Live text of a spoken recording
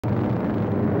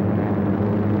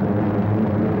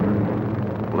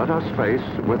let us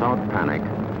face, without panic,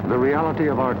 the reality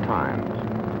of our times.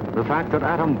 The fact that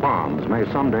atom bombs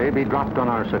may someday be dropped on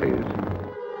our cities.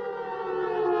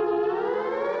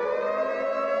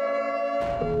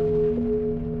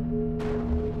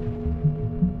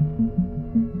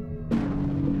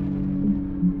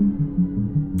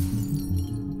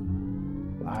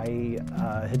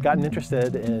 I had gotten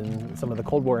interested in some of the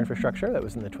Cold War infrastructure that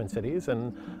was in the Twin Cities,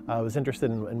 and I was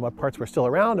interested in what parts were still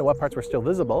around and what parts were still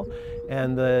visible.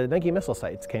 And the Nike missile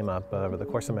sites came up over the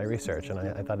course of my research, and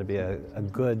I thought it'd be a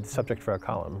good subject for a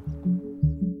column.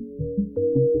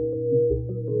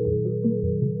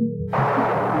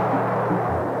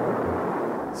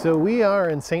 So we are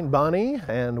in St. Bonnie,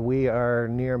 and we are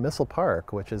near Missile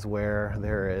Park, which is where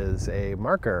there is a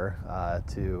marker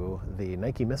to the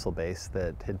Nike missile base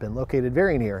that had been located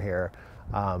very near here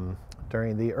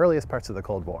during the earliest parts of the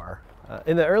Cold War.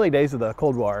 In the early days of the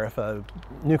Cold War, if a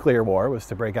nuclear war was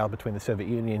to break out between the Soviet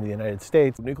Union and the United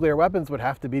States, nuclear weapons would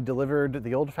have to be delivered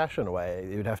the old-fashioned way.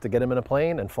 You'd have to get them in a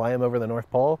plane and fly them over the North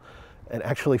Pole and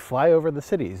actually fly over the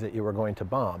cities that you were going to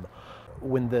bomb.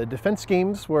 When the defense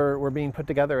schemes were being put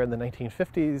together in the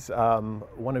 1950s,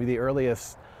 one of the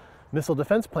earliest missile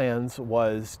defense plans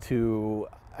was to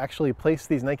actually place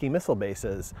these Nike missile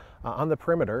bases on the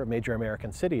perimeter of major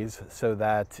American cities, so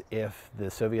that if the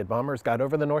Soviet bombers got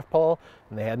over the North Pole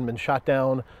and they hadn't been shot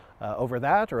down over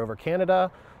that or over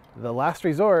Canada, the last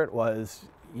resort was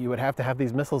you would have to have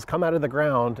these missiles come out of the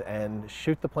ground and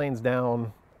shoot the planes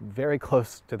down very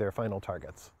close to their final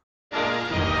targets.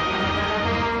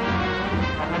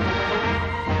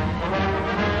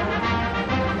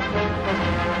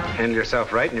 Handle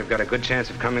yourself right and you've got a good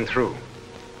chance of coming through.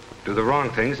 Do the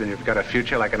wrong things and you've got a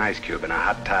future like an ice cube in a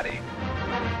hot toddy.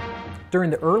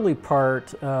 During the early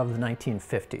part of the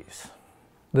 1950s,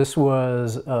 this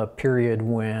was a period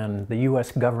when the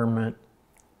U.S. government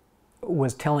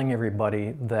was telling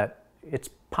everybody that it's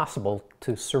possible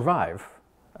to survive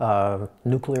a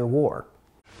nuclear war.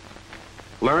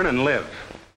 Learn and live.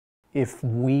 If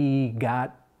we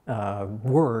got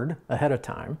word ahead of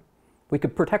time, we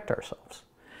could protect ourselves.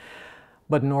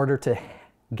 But in order to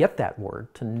get that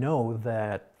word, to know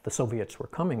that the Soviets were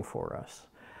coming for us,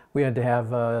 we had to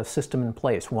have a system in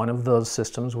place. One of those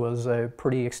systems was a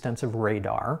pretty extensive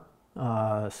radar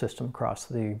system across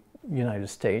the United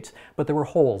States, but there were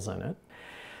holes in it.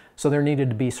 So there needed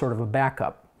to be sort of a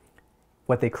backup.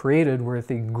 What they created were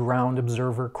the Ground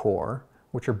Observer Corps,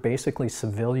 which are basically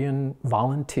civilian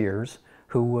volunteers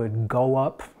who would go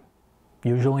up,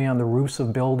 usually on the roofs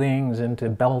of buildings, into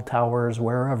bell towers,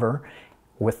 wherever,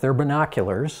 with their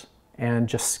binoculars and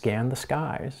just scan the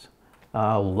skies,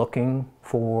 looking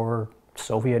for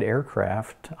Soviet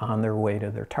aircraft on their way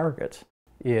to their targets.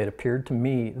 It appeared to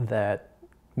me that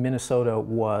Minnesota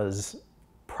was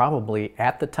probably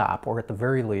at the top, or at the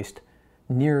very least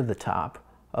near the top,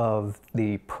 of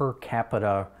the per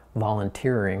capita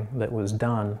volunteering that was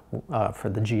done for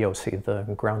the GOC, the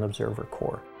Ground Observer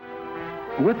Corps.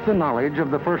 With the knowledge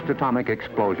of the first atomic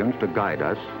explosions to guide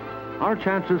us, our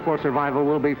chances for survival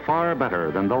will be far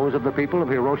better than those of the people of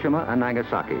Hiroshima and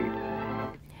Nagasaki.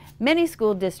 Many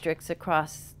school districts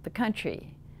across the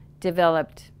country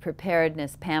developed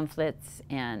preparedness pamphlets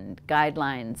and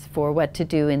guidelines for what to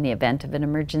do in the event of an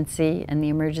emergency, and the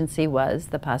emergency was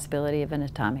the possibility of an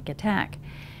atomic attack.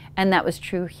 And that was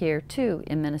true here too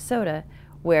in Minnesota,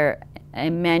 where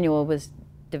a manual was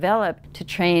developed to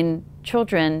train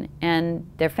children and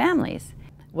their families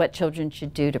what children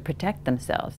should do to protect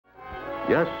themselves.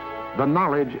 Yes, the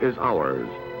knowledge is ours,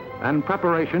 and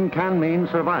preparation can mean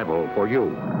survival for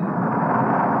you.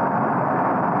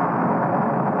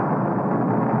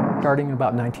 Starting in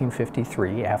about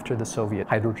 1953, after the Soviet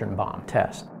hydrogen bomb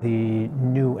test, the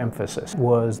new emphasis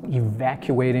was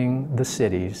evacuating the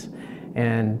cities,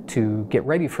 and to get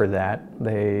ready for that,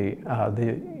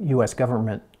 the U.S.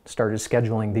 government started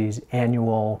scheduling these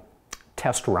annual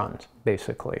test runs,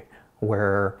 basically,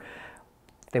 where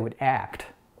they would act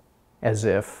as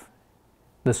if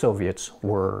the Soviets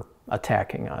were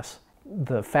attacking us.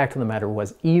 The fact of the matter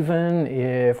was, even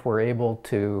if we're able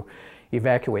to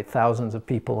evacuate thousands of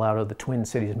people out of the Twin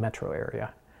Cities metro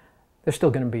area, there's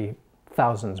still going to be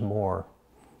thousands more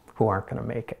who aren't going to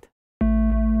make it.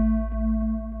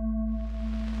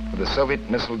 The Soviet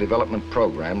missile development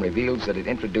program reveals that it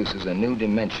introduces a new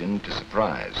dimension to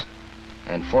surprise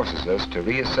and forces us to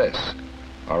reassess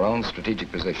our own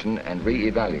strategic position and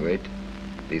re-evaluate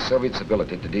the Soviets'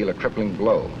 ability to deal a crippling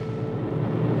blow.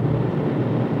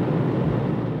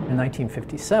 In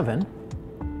 1957,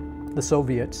 the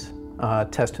Soviets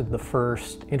tested the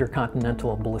first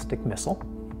intercontinental ballistic missile.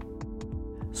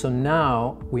 So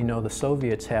now we know the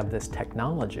Soviets have this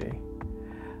technology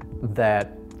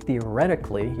that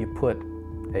theoretically you put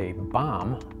a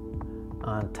bomb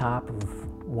on top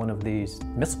of one of these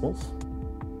missiles,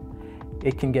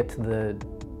 it can get to the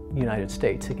United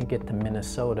States, it can get to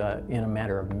Minnesota in a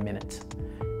matter of minutes,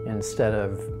 instead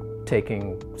of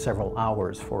taking several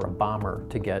hours for a bomber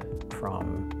to get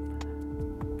from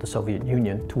the Soviet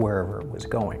Union to wherever it was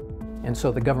going. And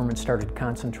so the government started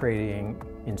concentrating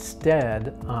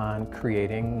instead on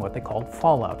creating what they called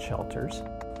fallout shelters.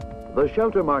 The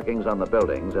shelter markings on the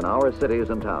buildings in our cities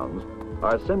and towns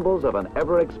are symbols of an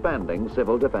ever-expanding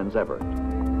civil defense effort.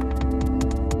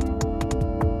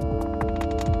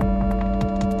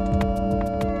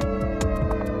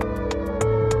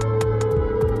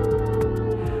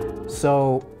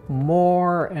 So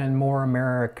more and more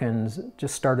Americans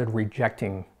just started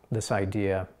rejecting this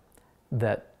idea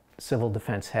that civil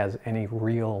defense has any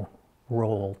real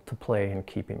role to play in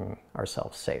keeping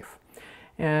ourselves safe.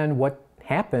 And what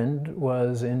happened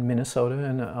was, in Minnesota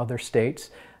and other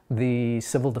states, the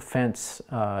civil defense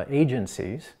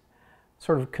agencies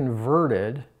sort of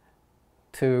converted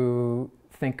to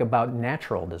think about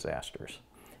natural disasters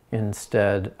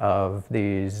instead of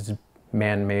these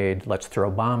man-made, let's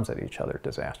throw bombs at each other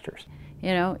disasters.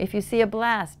 You know, if you see a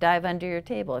blast, dive under your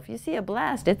table. If you see a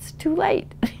blast, it's too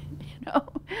late, you know?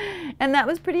 And that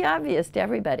was pretty obvious to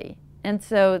everybody. And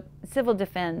so civil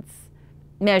defense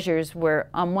measures were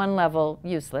on one level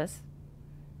useless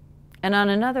and on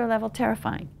another level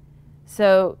terrifying.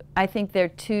 So I think their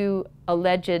two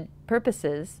alleged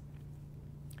purposes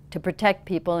to protect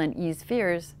people and ease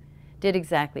fears did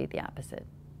exactly the opposite.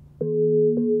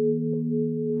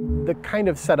 The kind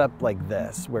of setup like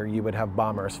this, where you would have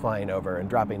bombers flying over and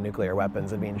dropping nuclear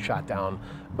weapons and being shot down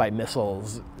by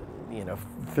missiles,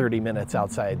 30 minutes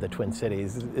outside the Twin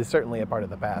Cities, is certainly a part of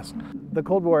the past. The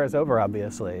Cold War is over,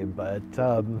 obviously, but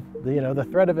the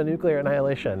threat of a nuclear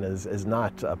annihilation is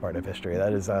not a part of history.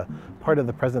 That is a part of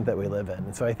the present that we live in.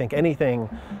 And so I think anything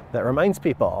that reminds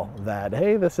people that,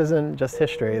 hey, this isn't just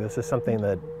history, this is something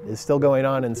that is still going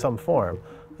on in some form,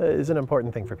 is an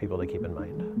important thing for people to keep in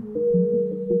mind.